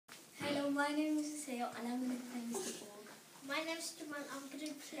my name is Sayo and I'm going to play Mr. Borg. My name's Jamal.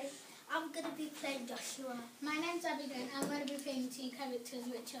 I'm gonna be playing Joshua. My name's Abigail and I'm going to be playing two characters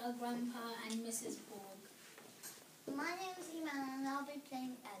which are Grandpa and Mrs. Borg. My name's Iman and I'll be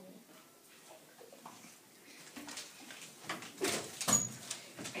playing Ellie.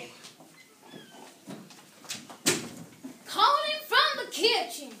 Calling from the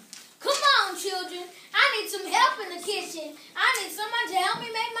kitchen. Come on, children. I need some help in the kitchen. I need someone to help me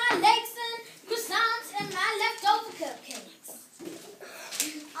make my Lakeston croissants and my leftover cupcakes.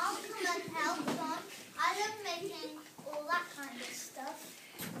 I'll come and help, John. I love making all that kind of stuff.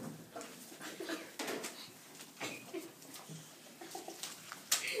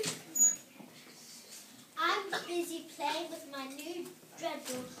 I'm busy playing with my new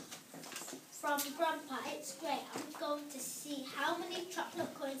dreadnought from Grandpa. It's great. I'm going to see how many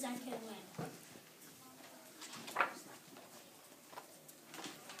chocolate coins I can win.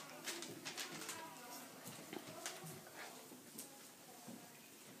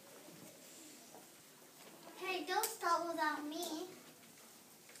 Hey, don't start without me.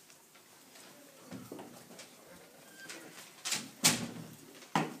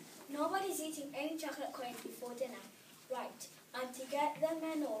 Nobody's eating any chocolate coins before dinner. Right, I'm to get the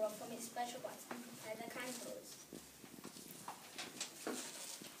menorah from its special box and prepare the candles.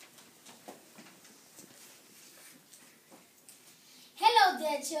 Hello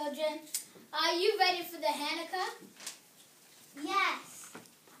there, children. Are you ready for the Hanukkah? Yes.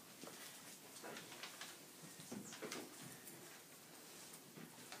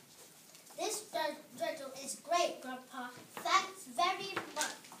 This dreidel is great, Grandpa. Thanks very much.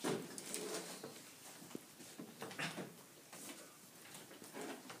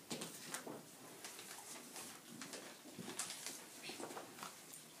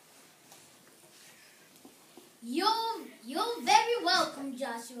 You're very welcome,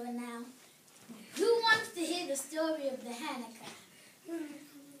 Joshua. Now, who wants to hear the story of the Hanukkah?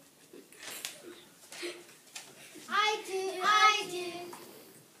 I do.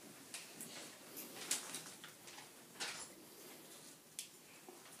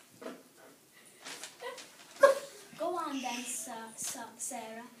 Go on then,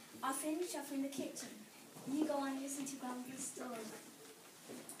 Sarah. I'll finish off in the kitchen. You go and listen to Grandpa's story.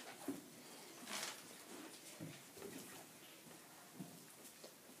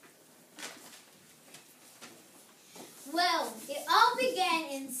 Well, it all began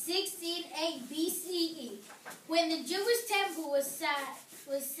in 1608 BCE, when the Jewish temple was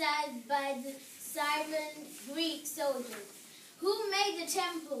sacked by the Syrian Greek soldiers, who made the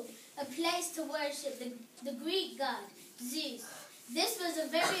temple a place to worship the Greek god Zeus. This was a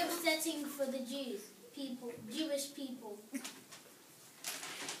very upsetting for the Jewish people.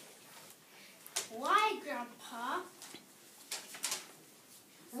 Why, Grandpa?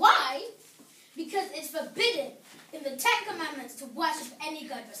 Why? Because it's forbidden in the Ten Commandments to worship any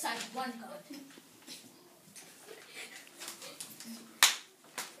god besides one God.